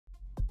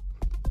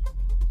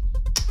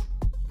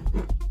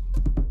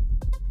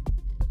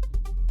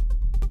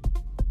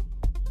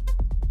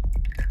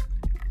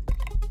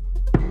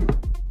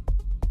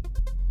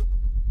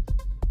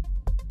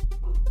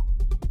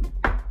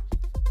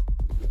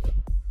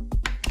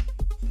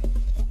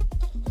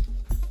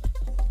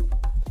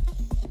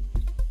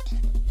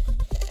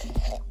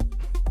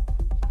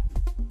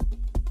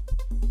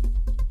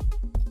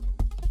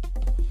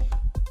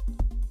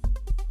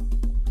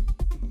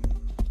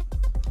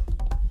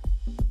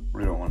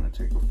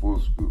take a full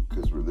scoop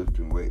because we're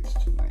lifting weights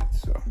tonight.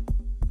 So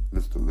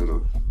just a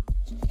little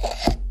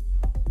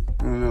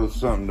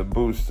something to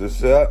boost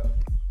us up.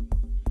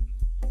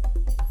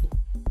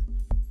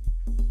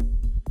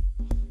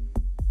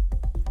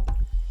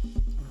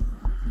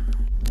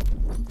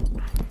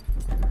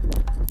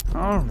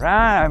 All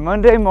right,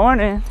 Monday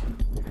morning.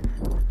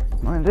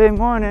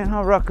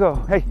 Huh, Rocco?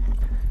 Hey,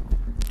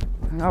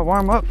 I gotta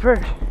warm up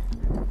first.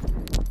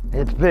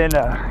 It's been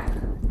a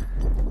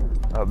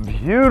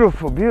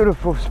beautiful,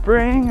 beautiful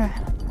spring.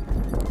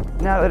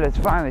 Now that it's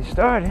finally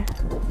started.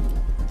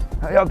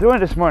 How y'all doing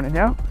this morning,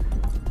 yo?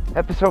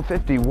 Episode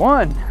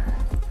 51.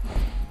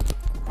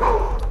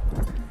 Whew.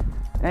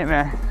 Hey,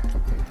 man.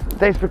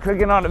 Thanks for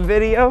clicking on the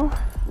video.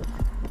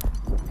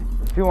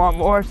 If you want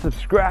more,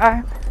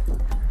 subscribe.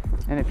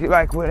 And if you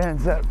like what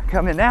ends up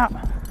coming out,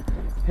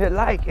 hit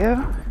like,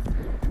 yo.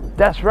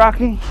 That's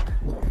Rocky.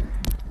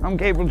 I'm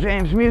Gabriel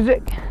James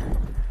Music.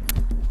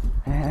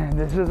 And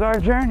this is our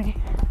journey.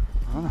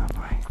 Hold on,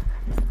 boy.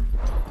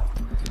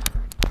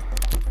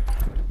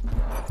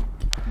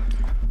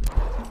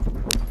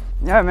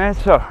 Yeah, man,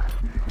 so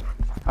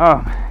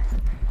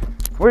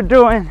we're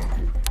doing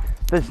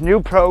this new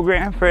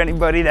program for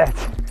anybody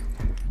that's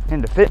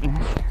into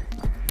fitness.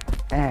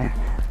 And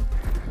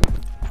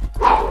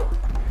a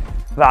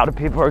lot of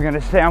people are gonna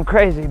say I'm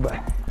crazy, but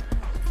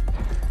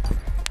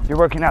you're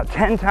working out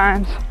 10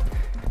 times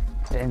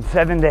in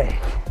 7 days.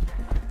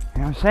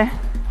 You know what I'm saying?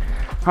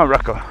 Oh,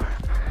 Rocco.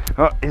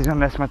 Oh, he's gonna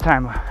mess my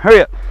time up.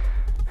 Hurry up.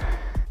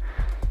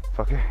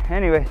 Fucker.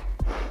 Anyways.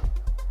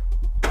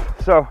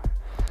 So,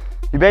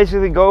 you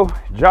basically go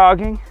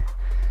jogging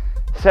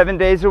 7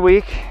 days a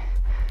week.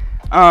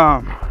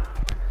 Out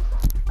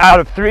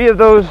of 3 of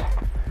those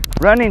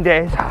running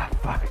days,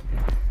 fuck.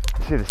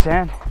 See the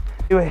sand?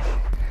 Anyways,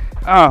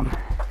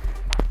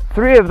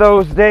 3 of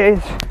those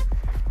days,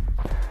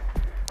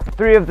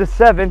 3 of the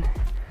 7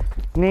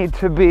 need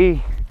to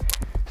be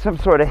some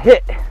sort of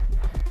hit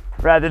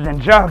rather than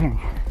jogging.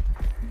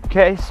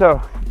 Okay,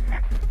 so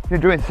you're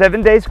doing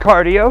 7 days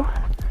cardio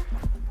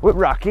with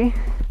Rocky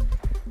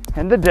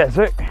in the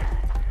desert.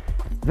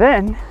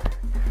 Then,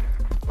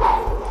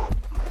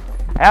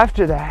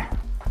 after that,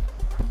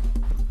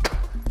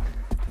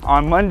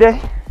 on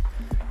Monday,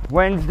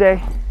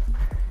 Wednesday,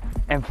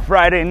 and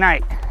Friday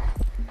night,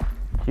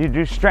 you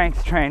do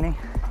strength training.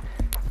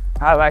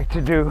 I like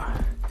to do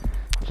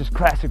just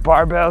classic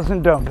barbells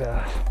and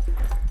dumbbells.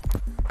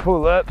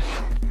 Pull-ups,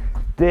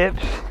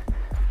 dips,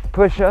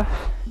 push-ups,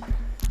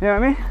 you know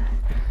what I mean?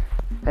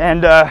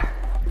 And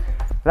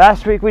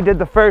last week we did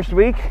the first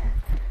week,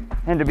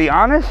 and to be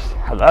honest,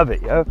 I love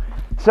it, yo.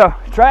 So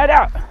try it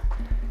out.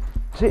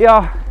 See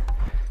y'all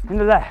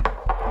into that.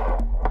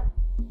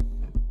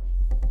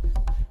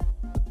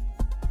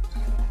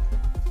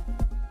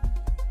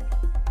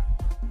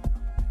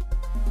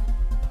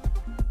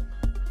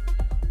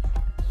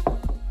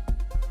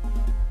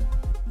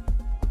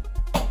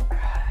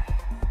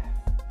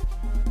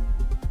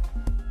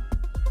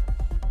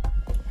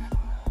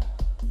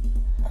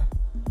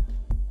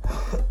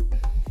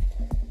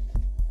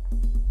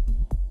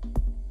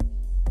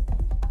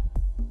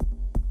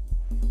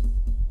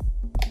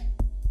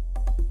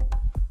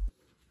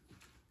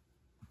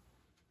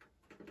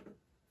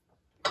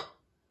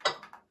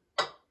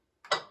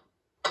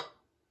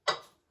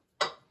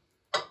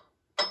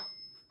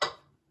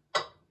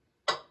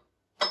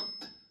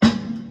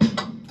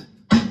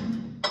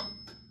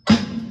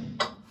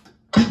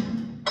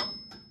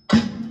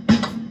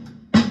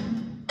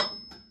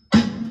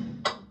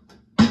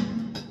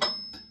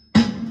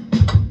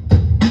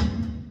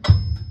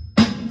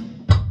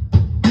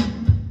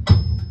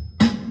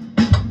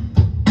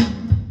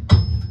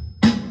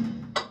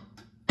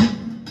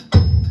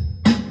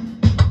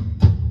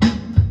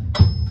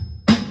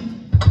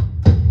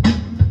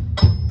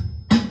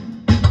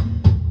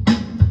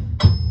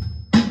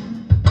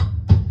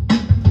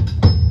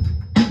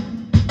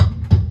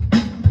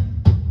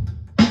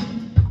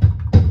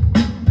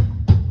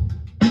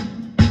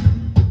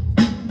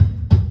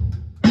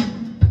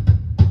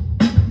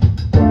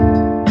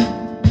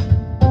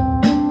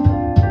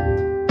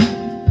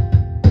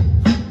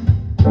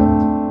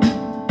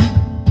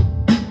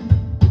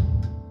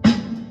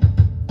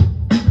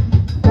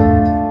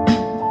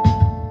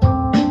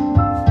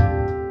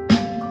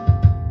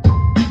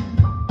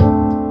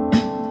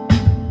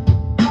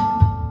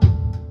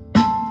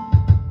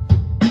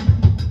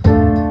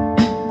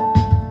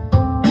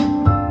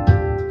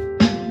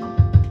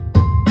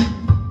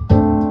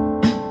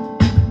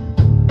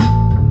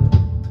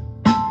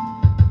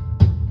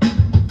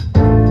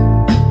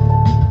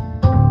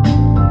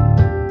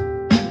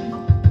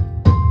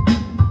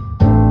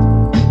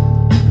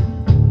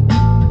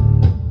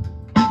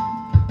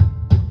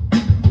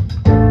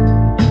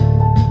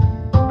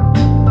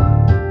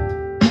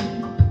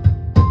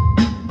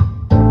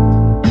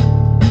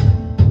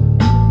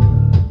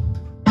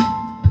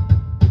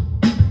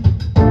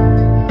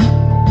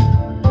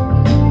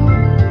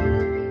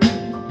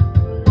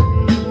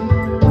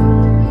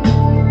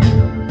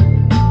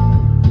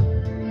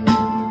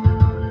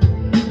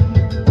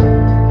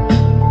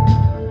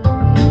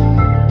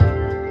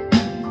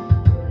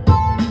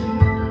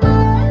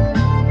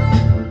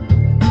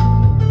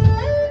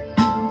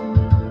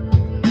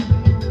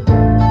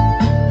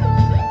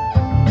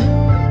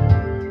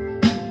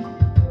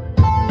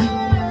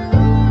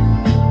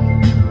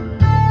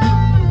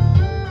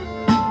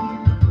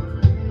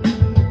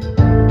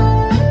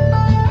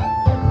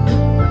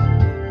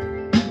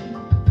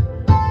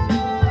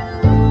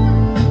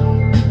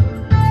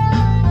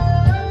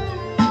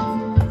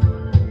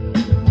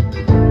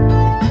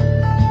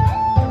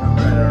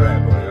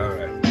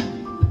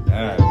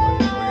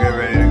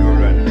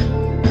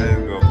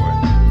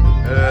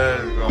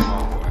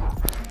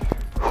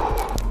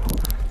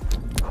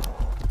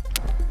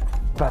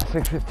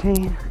 second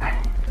 15.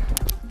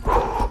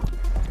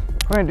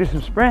 We're gonna do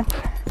some sprints.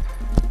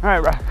 All right,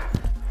 Rock.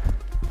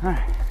 All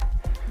right,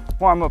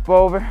 warm up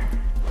over.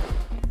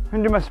 I'm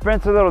gonna do my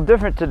sprints a little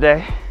different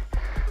today.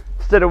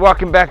 Instead of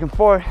walking back and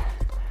forth,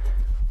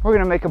 we're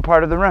gonna make them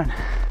part of the run.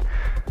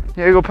 You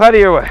gotta go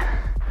potty or what?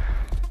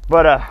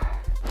 But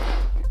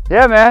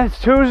yeah, man, it's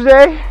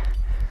Tuesday.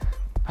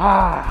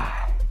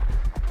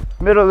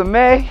 Middle of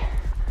May,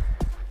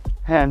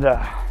 and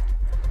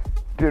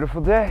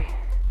beautiful day.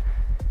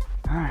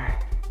 All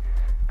right,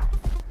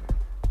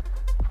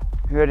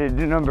 you ready to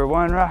do number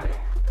one, Rock?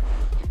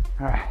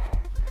 All right,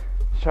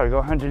 let's try to go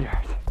 100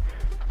 yards.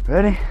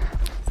 Ready?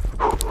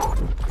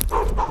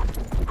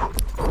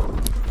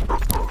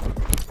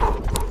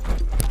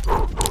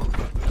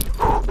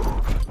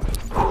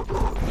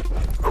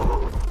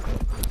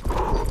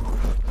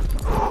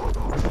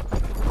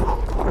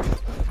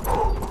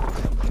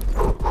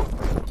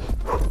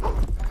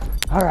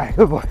 All right,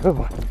 good boy, good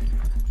boy.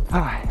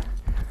 All right.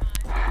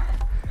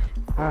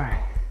 All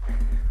right.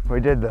 We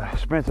did the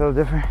sprints a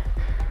little different.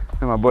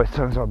 And my boy's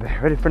tongues all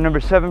big. Ready for number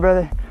 7,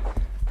 brother?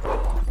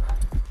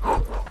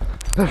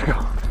 Let's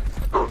go.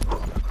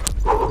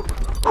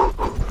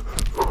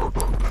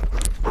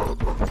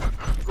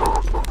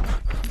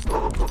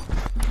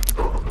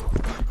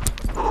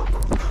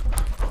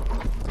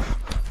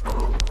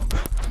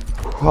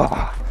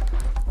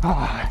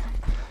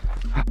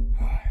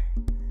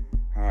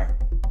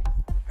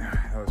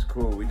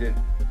 Cool. We did,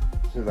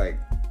 so like,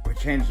 we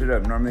changed it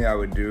up. Normally I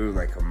would do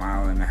like a 1.5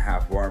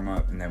 mile warm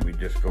up, and then we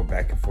just go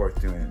back and forth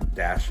doing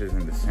dashes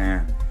in the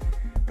sand.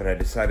 But I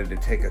decided to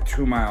take a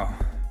 2 mile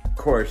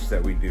course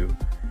that we do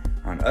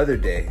on other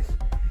days,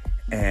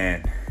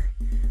 and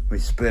we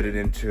split it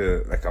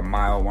into like a 1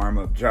 mile warm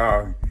up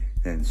jog,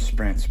 then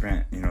sprint,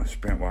 you know,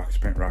 sprint walk,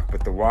 sprint rock.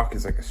 But the walk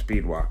is like a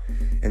speed walk.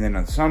 And then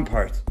on some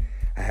parts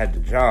I had to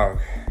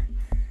jog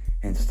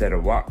instead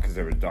of walk because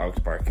there was dogs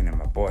barking at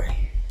my boy,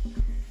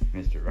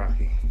 Mr.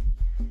 Rocky.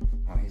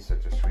 Oh, he's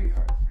such a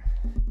sweetheart.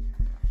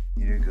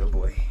 You did good,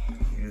 boy.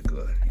 You did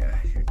good. Yeah,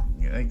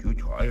 you're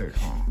tired,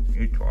 huh?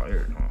 You're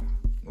tired, huh?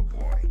 Good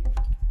boy.